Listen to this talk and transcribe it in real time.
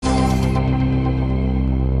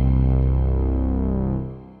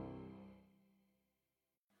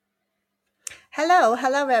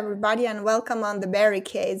Hello everybody, and welcome on the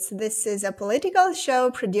Barricades. This is a political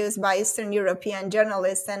show produced by Eastern European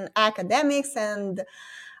journalists and academics, and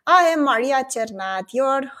I am Maria Cernat,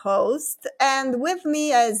 your host. And with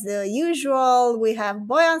me, as usual, we have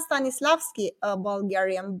Bojan Stanislavski, a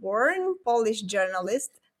Bulgarian-born Polish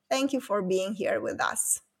journalist. Thank you for being here with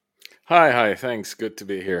us. Hi, thanks. Good to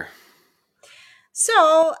be here.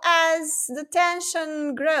 So, as the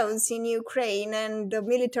tension grows in Ukraine and the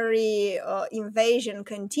military invasion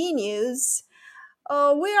continues,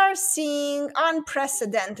 we are seeing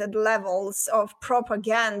unprecedented levels of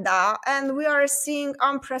propaganda and we are seeing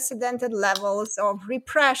unprecedented levels of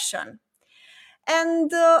repression. And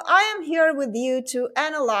I am here with you to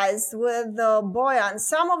analyze with Boyan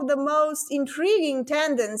some of the most intriguing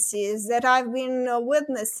tendencies that I've been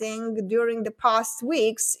witnessing during the past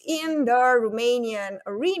weeks in the Romanian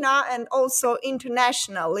arena and also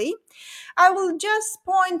internationally. I will just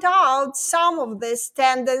point out some of these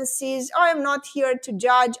tendencies. I am not here to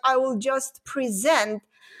judge, I will just present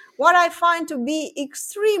what I find to be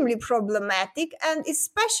extremely problematic, and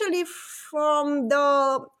especially from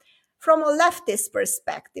a leftist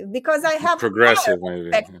perspective, because I have higher Progressive,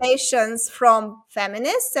 maybe. expectations from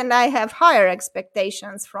feminists and I have higher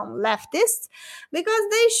expectations from leftists, because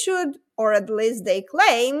they should, or at least they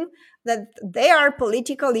claim, that they are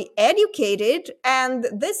politically educated. And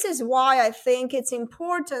this is why I think it's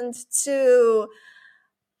important to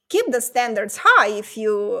keep the standards high if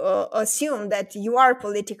you assume that you are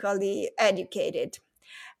politically educated.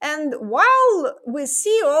 And while we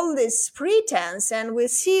see all this pretense and we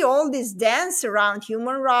see all this dance around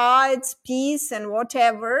human rights, peace, and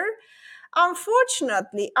whatever,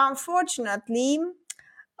 unfortunately,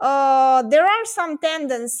 there are some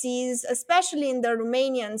tendencies, especially in the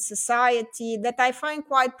Romanian society, that I find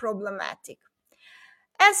quite problematic.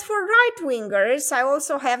 As for right wingers, I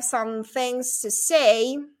also have some things to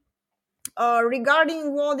say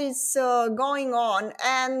regarding what is going on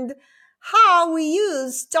and how we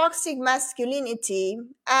use toxic masculinity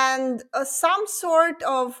and some sort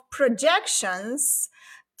of projections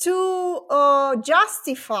to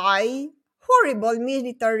justify horrible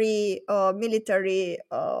military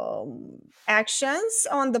actions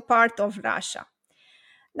on the part of Russia.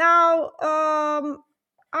 Now,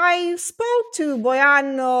 I spoke to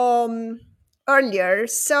Boyan earlier,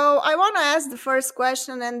 so I want to ask the first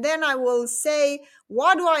question, and then I will say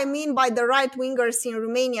what do I mean by the right wingers in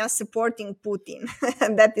Romania supporting Putin.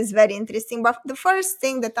 That is very interesting. But the first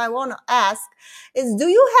thing that I want to ask is, do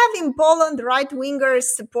you have in Poland right wingers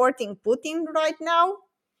supporting Putin right now?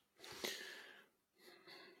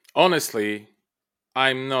 Honestly,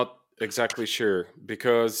 I'm not exactly sure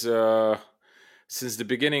because since the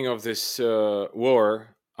beginning of this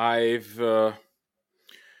war, I've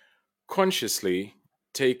consciously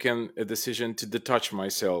taken a decision to detach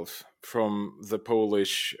myself from the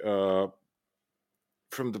Polish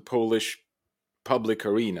public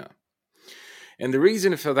arena. And the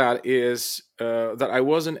reason for that is that I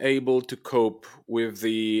wasn't able to cope with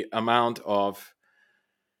the amount of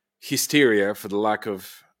hysteria, for the lack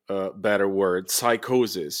of a better word,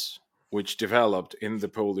 psychosis, which developed in the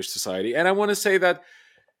Polish society. And I want to say that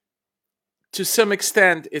to some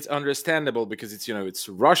extent it's understandable because it's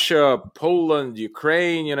Russia, Poland,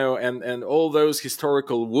 Ukraine, and all those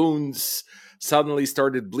historical wounds suddenly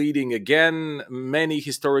started bleeding again. Many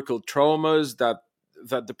historical traumas that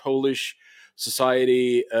the Polish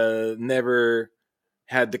society never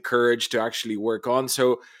had the courage to actually work on.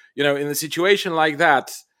 So, in a situation like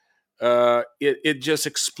that, it just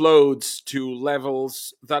explodes to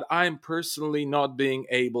levels that I'm personally not being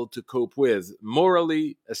able to cope with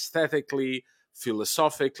morally, aesthetically,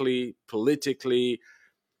 philosophically, politically,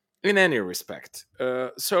 in any respect.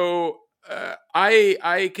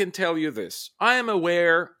 I can tell you this: I am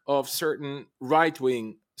aware of certain right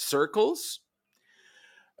wing circles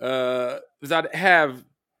that have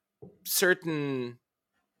certain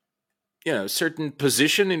certain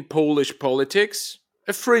position in Polish politics,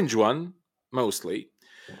 a fringe one mostly,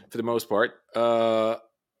 for the most part,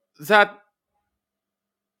 that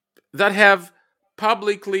have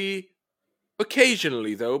publicly,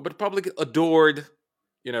 occasionally though, but publicly adored,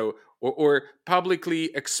 or publicly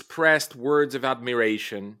expressed words of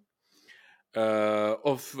admiration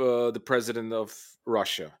of the president of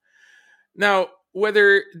Russia. Now,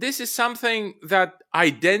 whether this is something that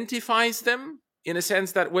identifies them in a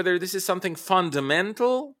sense that whether this is something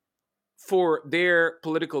fundamental for their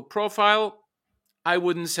political profile, I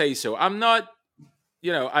wouldn't say so. I'm not,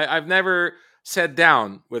 I've never sat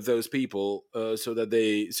down with those people so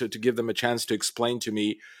to give them a chance to explain to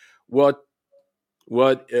me what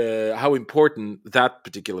how important that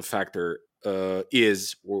particular factor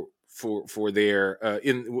is for their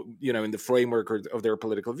in the framework of their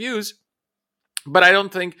political views. But I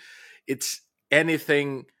don't think it's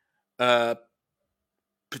anything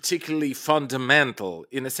particularly fundamental,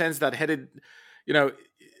 in a sense that had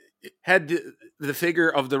the figure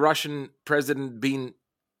of the Russian president been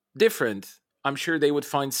different, I'm sure they would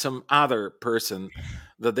find some other person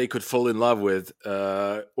that they could fall in love with,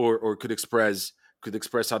 or could express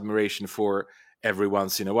admiration for every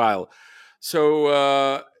once in a while.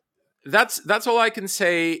 So that's all I can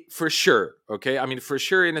say for sure. Okay, I mean for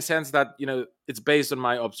sure in a sense that it's based on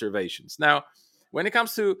my observations. Now, when it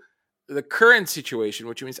comes to the current situation,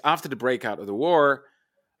 which means after the breakout of the war,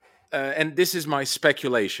 and this is my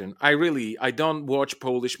speculation. I don't watch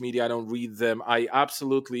Polish media. I don't read them. I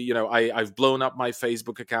absolutely, I've blown up my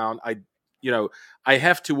Facebook account. I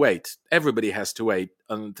have to wait. Everybody has to wait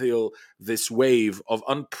until this wave of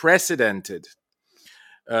unprecedented,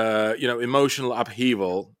 emotional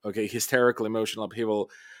upheaval, hysterical emotional upheaval,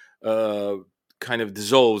 kind of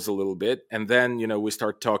dissolves a little bit, and then we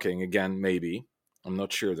start talking again. Maybe, I'm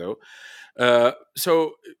not sure though.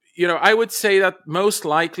 So I would say that most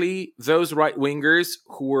likely those right wingers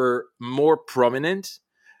who were more prominent,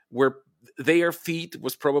 were their feet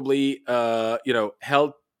was probably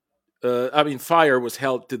held. Fire was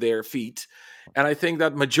held to their feet, and I think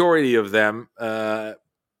that majority of them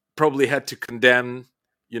probably had to condemn,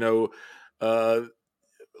 Vladimir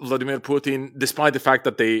Putin, despite the fact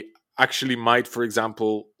that they actually might, for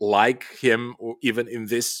example, like him, or even in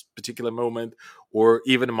this particular moment, or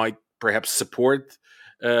even might perhaps support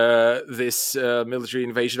this military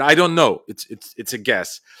invasion. I don't know. It's a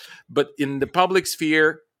guess, but in the public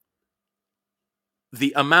sphere,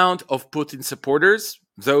 the amount of Putin supporters,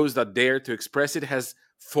 those that dare to express it, has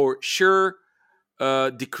for sure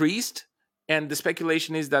decreased, and the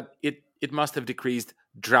speculation is that it must have decreased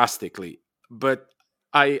drastically. But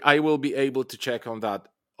I will be able to check on that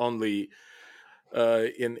only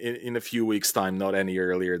in a few weeks' time, not any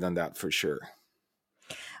earlier than that, for sure.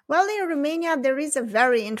 Well, in Romania, there is a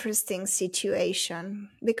very interesting situation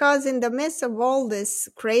because in the midst of all this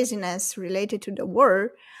craziness related to the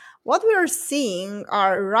war, what we are seeing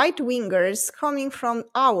are right wingers coming from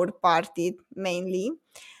our party mainly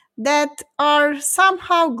that are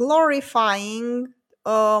somehow glorifying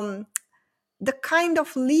the kind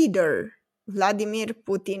of leader Vladimir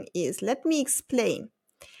Putin is. Let me explain.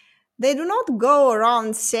 They do not go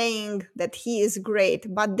around saying that he is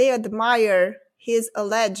great, but they admire his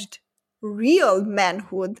alleged real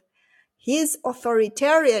manhood, his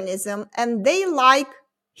authoritarianism, and they like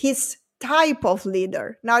his type of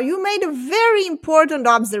leader. Now, you made a very important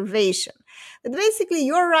observation that basically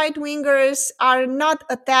your right wingers are not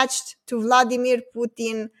attached to Vladimir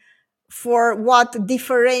Putin for what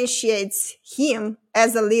differentiates him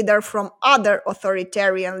as a leader from other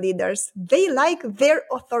authoritarian leaders. They like their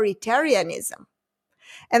authoritarianism.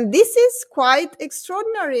 And this is quite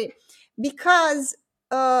extraordinary because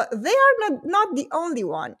they are not the only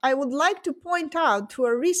one. I would like to point out to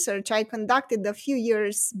a research I conducted a few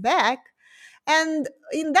years back. And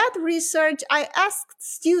in that research, I asked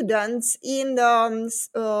students in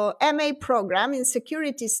the MA program in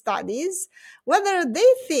security studies whether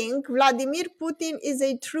they think Vladimir Putin is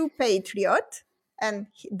a true patriot. And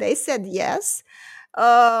they said yes.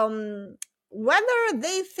 Whether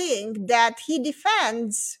they think that he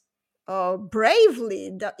defends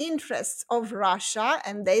bravely the interests of Russia,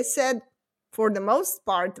 and they said, for the most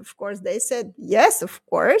part, of course, they said yes, of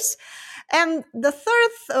course. And the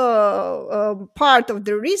third part of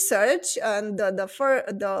the research, and the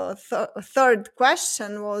third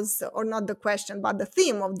question was, or not the question, but the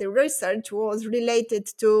theme of the research was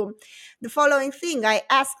related to the following thing. I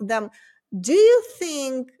asked them, do you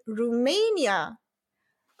think Romania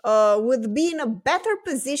would be in a better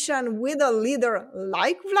position with a leader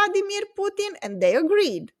like Vladimir Putin? And they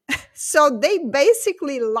agreed. So they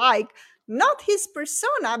basically like not his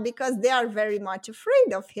persona because they are very much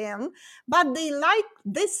afraid of him, but they like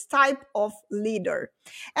this type of leader.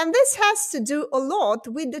 And this has to do a lot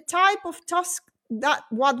with the type of that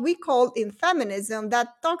what we call in feminism,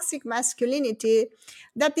 that toxic masculinity,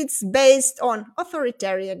 that it's based on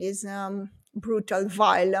authoritarianism, brutal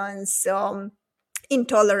violence,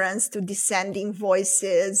 intolerance to dissenting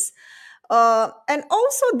voices, and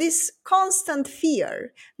also this constant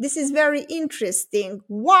fear. This is very interesting.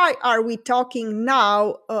 Why are we talking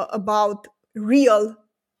now about the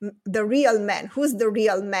real man? Who's the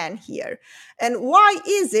real man here? And why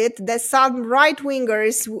is it that some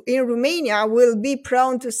right-wingers in Romania will be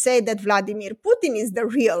prone to say that Vladimir Putin is the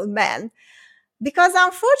real man? Because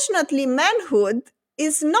unfortunately, manhood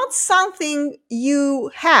is not something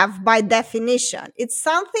you have by definition. It's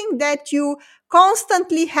something that you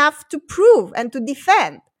constantly have to prove and to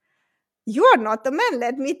defend. You are not a man,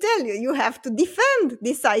 let me tell you. You have to defend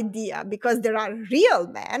this idea because there are real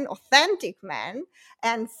men, authentic men,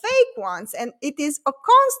 and fake ones. And it is a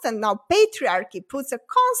constant, now, patriarchy puts a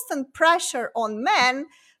constant pressure on men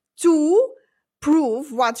to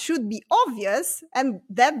prove what should be obvious and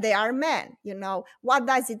that they are men. What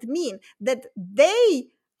does it mean? That they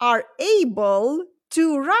are able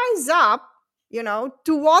to rise up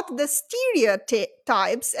to what the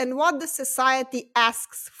stereotypes and what the society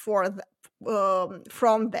asks for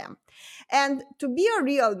from them. And to be a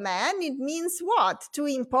real man, it means what? To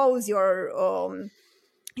impose your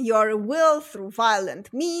will through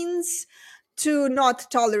violent means, to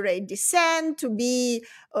not tolerate dissent, to be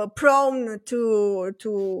prone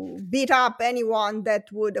to beat up anyone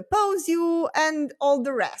that would oppose you, and all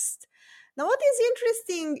the rest. Now, what is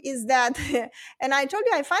interesting is that, and I told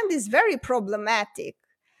you I find this very problematic,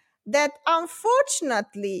 that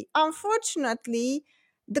unfortunately,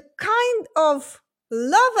 the kind of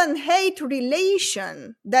love and hate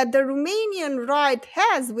relation that the Romanian right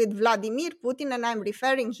has with Vladimir Putin, and I'm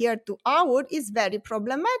referring here to Aur, is very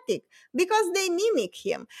problematic because they mimic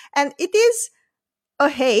him. And it is a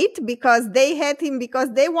hate because they hate him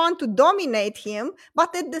because they want to dominate him,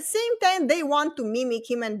 but at the same time, they want to mimic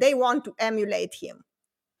him and they want to emulate him.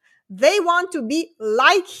 They want to be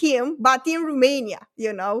like him, but in Romania,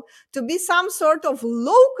 to be some sort of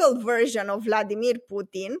local version of Vladimir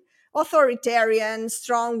Putin, authoritarian,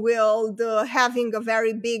 strong willed, having a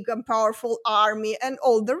very big and powerful army, and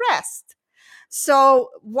all the rest. So,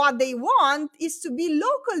 what they want is to be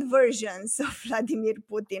local versions of Vladimir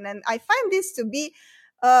Putin. And I find this to be,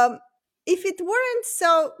 if it weren't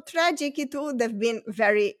so tragic, it would have been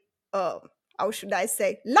very, how should I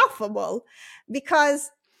say, laughable,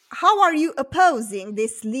 because how are you opposing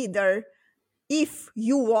this leader if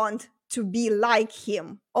you want to be like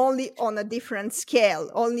him, only on a different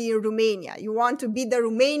scale, only in Romania? You want to be the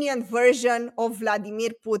Romanian version of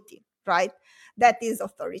Vladimir Putin, right? That is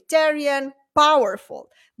authoritarian, powerful.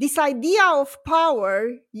 This idea of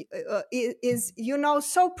power is,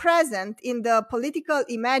 so present in the political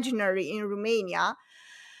imaginary in Romania.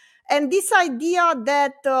 And this idea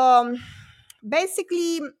that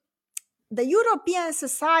basically the European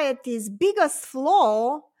society's biggest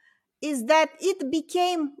flaw is that it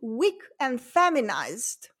became weak and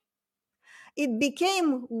feminized. It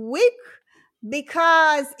became weak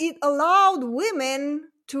because it allowed women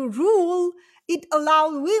to rule, it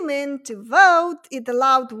allowed women to vote, it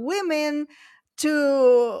allowed women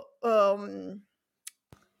to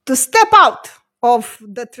step out of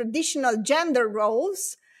the traditional gender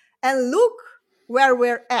roles, and look where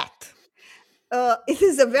we're at. It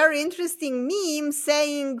is a very interesting meme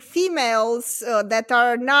saying females that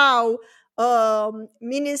are now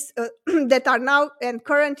that are now and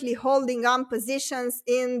currently holding on positions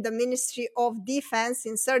in the Ministry of Defense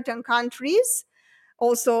in certain countries,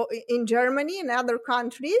 also in Germany and other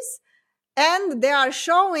countries, and they are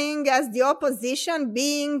showing as the opposition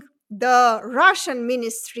being the Russian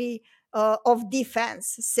Ministry of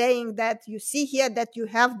Defense, saying that you see here that you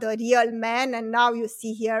have the real man, and now you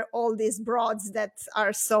see here all these broads that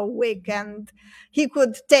are so weak, and he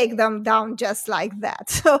could take them down just like that.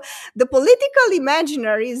 So the political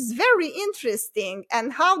imaginary is very interesting,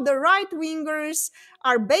 and how the right wingers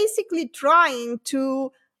are basically trying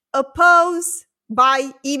to oppose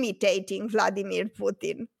by imitating Vladimir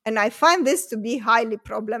Putin. And I find this to be highly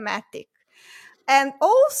problematic. And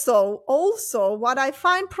also, what I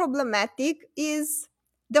find problematic is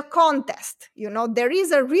the contest. There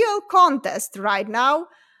is a real contest right now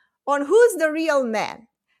on who's the real man.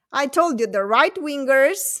 I told you the right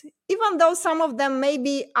wingers, even though some of them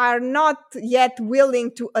maybe are not yet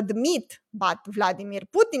willing to admit, but Vladimir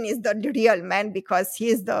Putin is the real man because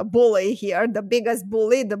he's the bully here, the biggest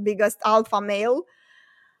bully, the biggest alpha male.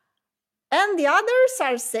 And the others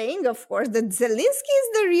are saying, of course, that Zelensky is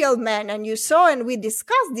the real man. And you saw, and we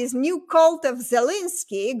discussed this new cult of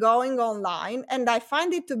Zelensky going online. And I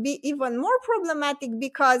find it to be even more problematic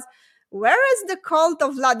because whereas the cult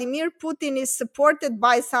of Vladimir Putin is supported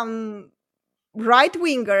by some right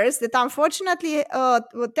wingers that unfortunately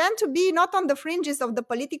tend to be not on the fringes of the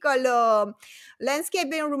political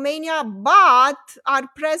landscape in Romania, but are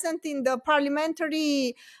present in the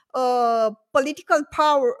parliamentary political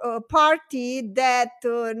power party that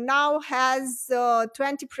now has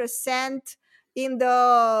 20% in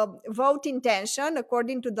the vote intention,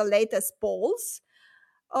 according to the latest polls.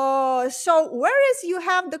 So, whereas you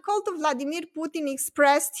have the cult of Vladimir Putin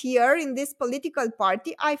expressed here in this political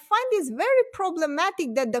party, I find this very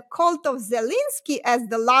problematic that the cult of Zelensky as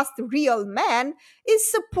the last real man is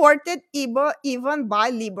supported even by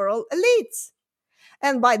liberal elites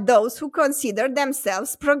and by those who consider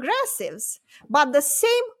themselves progressives. But the same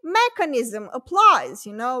mechanism applies,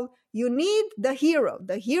 you know. You need the hero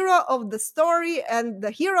of the story, and the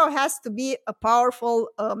hero has to be a powerful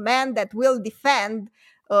man that will defend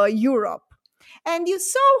Europe. And you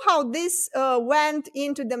saw how this went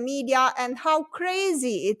into the media and how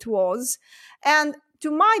crazy it was. And to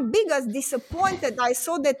my biggest disappointed, I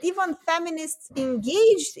saw that even feminists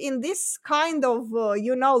engaged in this kind of,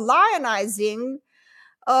 lionizing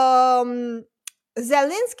um,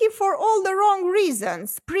 Zelensky for all the wrong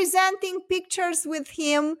reasons, presenting pictures with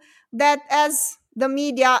him that, as the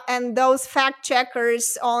media and those fact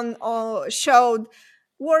checkers on showed,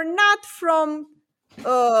 were not from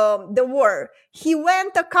the war. He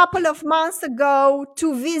went a couple of months ago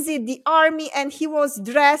to visit the army, and he was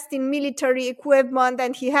dressed in military equipment,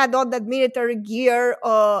 and he had all that military gear.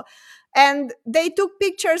 And they took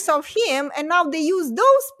pictures of him, and now they use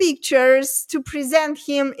those pictures to present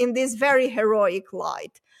him in this very heroic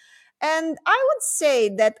light. And I would say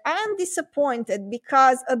that I am disappointed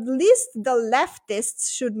because at least the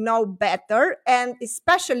leftists should know better, and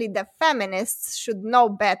especially the feminists should know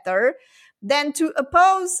better than to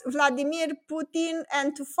oppose Vladimir Putin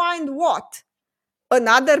and to find what?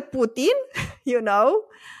 Another Putin, you know,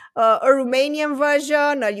 a Romanian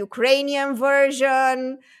version, a Ukrainian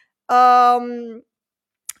version. Um,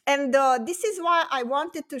 and this is why I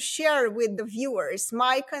wanted to share with the viewers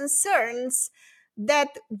my concerns that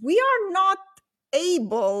we are not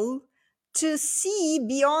able to see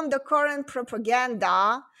beyond the current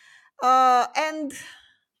propaganda, and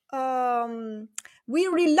we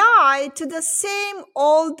rely to the same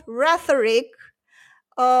old rhetoric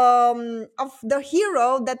of the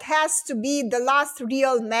hero that has to be the last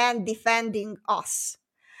real man defending us.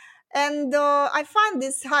 And I find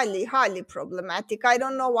this highly, highly problematic. I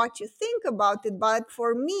don't know what you think about it, but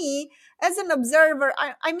for me, as an observer,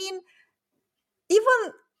 I mean,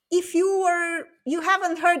 even if you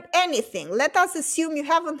haven't heard anything, let us assume you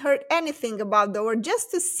haven't heard anything about the war,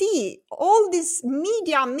 just to see all these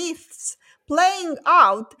media myths playing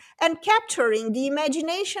out and capturing the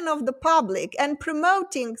imagination of the public and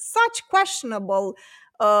promoting such questionable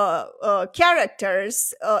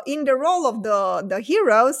characters in the role of the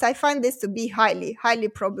heroes, I find this to be highly, highly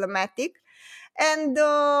problematic. And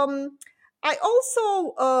I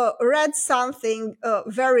also read something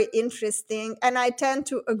very interesting, and I tend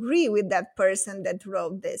to agree with that person that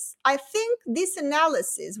wrote this. I think this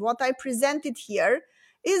analysis, what I presented here,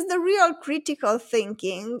 is the real critical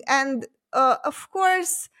thinking. And of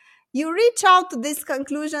course, you reach out to these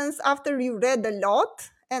conclusions after you read a lot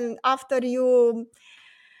and after you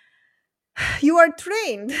are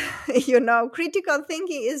trained. Critical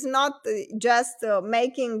thinking is not just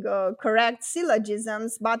making correct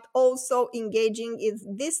syllogisms, but also engaging in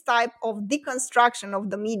this type of deconstruction of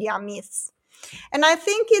the media myths. And I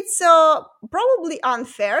think it's probably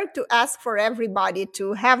unfair to ask for everybody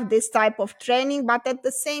to have this type of training, but at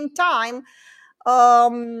the same time,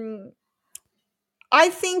 um, I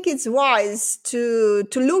think it's wise to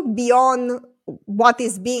look beyond what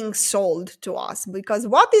is being sold to us, because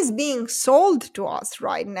what is being sold to us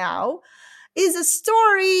right now is a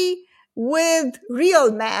story with real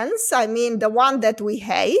men. I mean, the one that we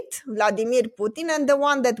hate, Vladimir Putin, and the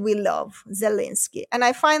one that we love, Zelensky. And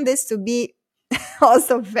I find this to be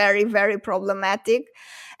also very, very problematic,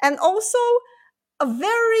 and also a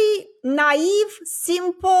very naive,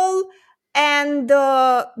 simple, and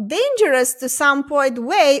dangerous to some point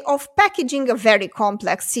way of packaging a very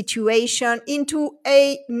complex situation into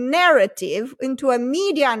a narrative, into a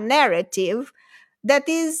media narrative that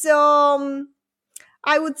is, I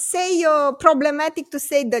would say, problematic to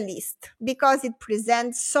say the least, because it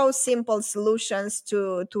presents so simple solutions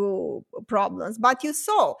to problems. But you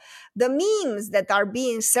saw the memes that are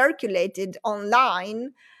being circulated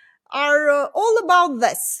online are all about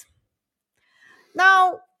this.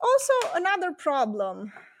 Now, also another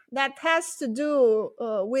problem that has to do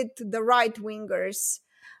with the right wingers.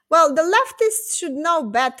 Well, the leftists should know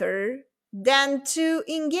better than to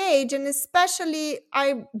engage, and especially,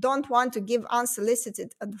 I don't want to give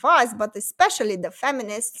unsolicited advice, but especially the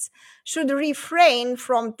feminists should refrain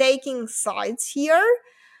from taking sides here,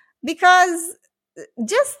 because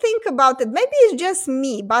just think about it. Maybe it's just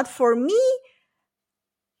me, but for me,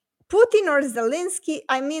 Putin or Zelensky,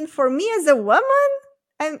 I mean, for me as a woman,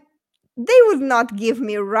 I'm, they would not give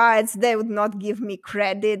me rights, they would not give me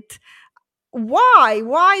credit.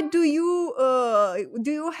 why do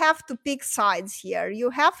you have to pick sides here? You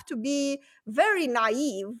have to be very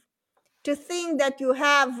naive to think that you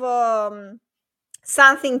have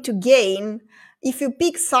something to gain if you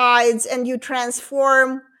pick sides and you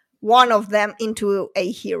transform one of them into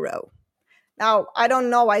a hero. Now, I don't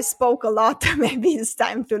know, I spoke a lot. Maybe it's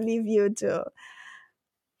time to leave you to.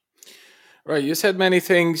 Right, you said many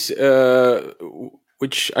things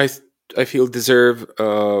which I feel deserve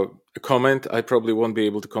a comment. I probably won't be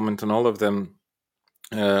able to comment on all of them.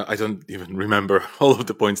 I don't even remember all of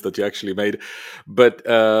the points that you actually made, but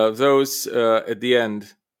those at the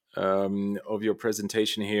end of your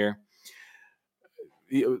presentation here,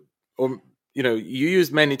 you, or you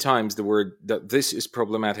used many times the word that this is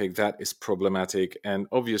problematic, that is problematic, and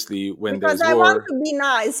obviously when Because there's I want war, to be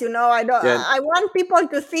nice, I don't. yeah, I want people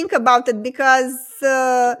to think about it because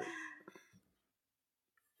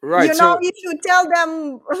right. So, if you tell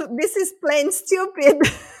them this is plain stupid,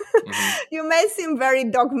 mhm. you may seem very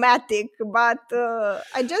dogmatic. But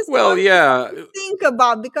I just Well, want people yeah, to think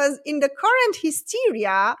about, because in the current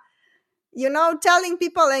hysteria, telling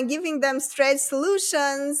people and giving them straight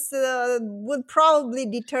solutions would probably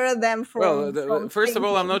deter them well, from first of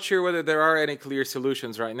all, I'm thinking not sure whether there are any clear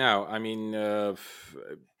solutions right now. I mean, the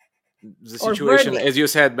or situation, verdict. as you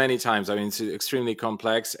said many times, I mean, it's extremely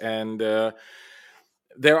complex, and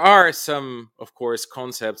there are some, of course,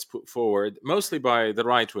 concepts put forward, mostly by the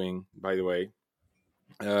right wing, by the way,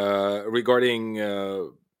 regarding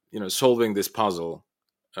solving this puzzle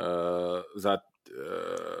that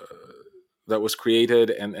that was created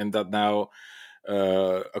and that now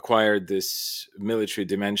acquired this military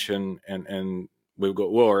dimension, and we've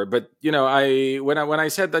got war. But when I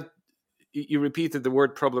said that you repeated the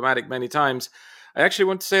word problematic many times, I actually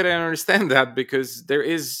want to say that I understand that, because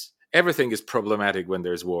everything is problematic when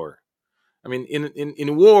there's war. I mean,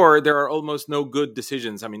 in war there are almost no good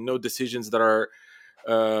decisions. I mean, no decisions that are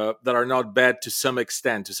not bad to some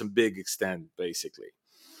extent, to some big extent, basically.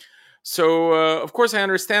 So of course I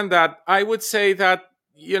understand that. I would say that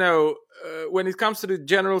when it comes to the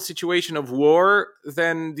general situation of war,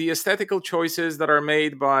 then the aesthetical choices that are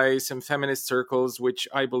made by some feminist circles, which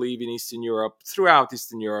I believe in Eastern Europe, throughout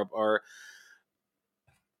Eastern Europe, are.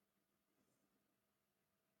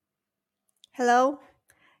 Hello?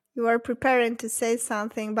 You are preparing to say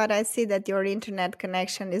something, but I see that your internet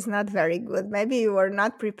connection is not very good. Maybe you were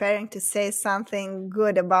not preparing to say something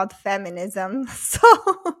good about feminism. So,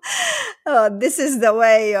 this is the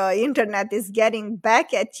way your internet is getting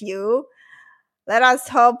back at you. Let us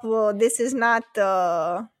hope this is not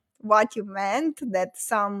what you meant, that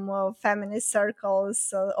some feminist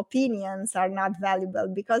circles' opinions are not valuable,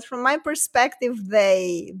 because from my perspective,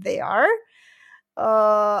 they are.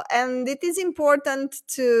 And it is important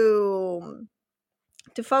to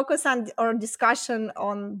focus on our discussion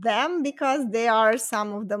on them, because they are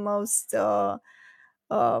some of the most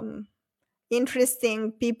um,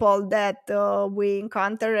 interesting people that we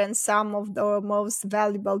encounter, and some of the most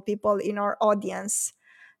valuable people in our audience.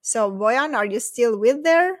 So, Boyan, are you still with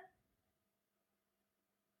there?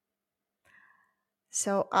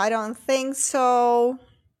 So, I don't think so.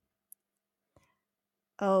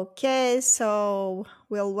 Okay, so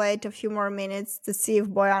we'll wait a few more minutes to see if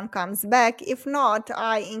Boyan comes back. If not,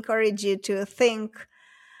 I encourage you to think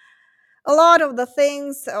a lot of the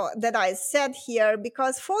things that I said here,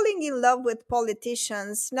 because falling in love with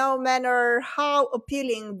politicians, no matter how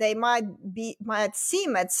appealing they might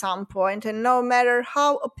seem at some point, and no matter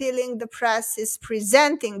how appealing the press is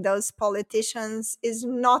presenting those politicians, is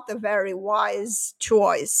not a very wise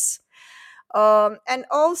choice. And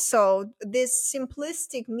also, this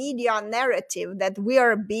simplistic media narrative that we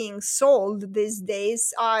are being sold these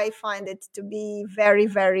days, I find it to be very,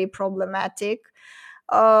 very problematic.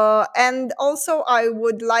 And also, I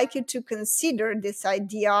would like you to consider this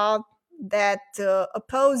idea that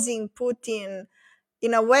opposing Putin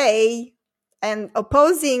in a way, and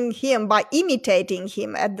opposing him by imitating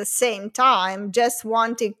him at the same time, just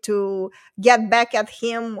wanting to get back at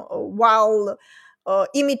him while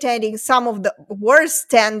imitating some of the worst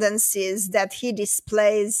tendencies that he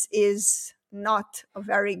displays, is not a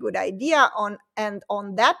very good idea. On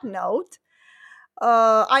that note,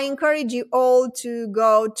 I encourage you all to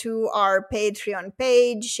go to our Patreon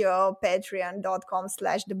page,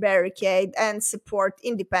 patreon.com/the barricade, and support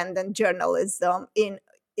independent journalism in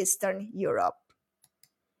Eastern Europe.